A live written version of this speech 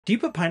Do you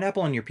put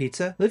pineapple on your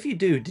pizza? Well, if you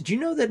do, did you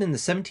know that in the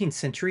 17th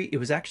century it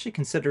was actually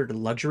considered a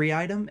luxury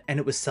item and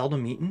it was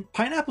seldom eaten?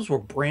 Pineapples were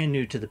brand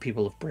new to the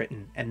people of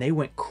Britain and they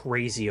went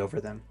crazy over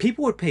them.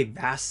 People would pay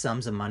vast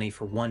sums of money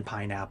for one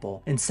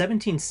pineapple. In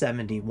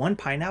 1770, one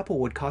pineapple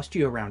would cost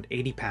you around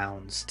 80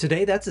 pounds.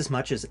 Today that's as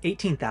much as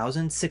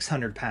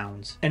 18,600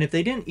 pounds. And if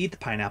they didn't eat the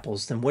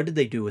pineapples, then what did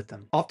they do with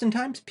them?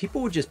 Oftentimes,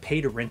 people would just pay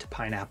to rent a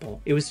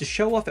pineapple. It was to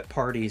show off at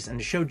parties and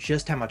to show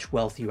just how much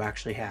wealth you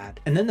actually had.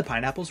 And then the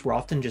pineapples were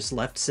often just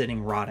left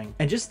sitting rotting.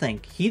 And just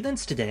think,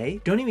 heathens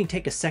today don't even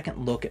take a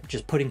second look at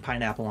just putting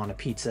pineapple on a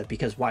pizza,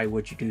 because why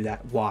would you do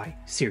that? Why?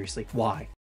 Seriously, why?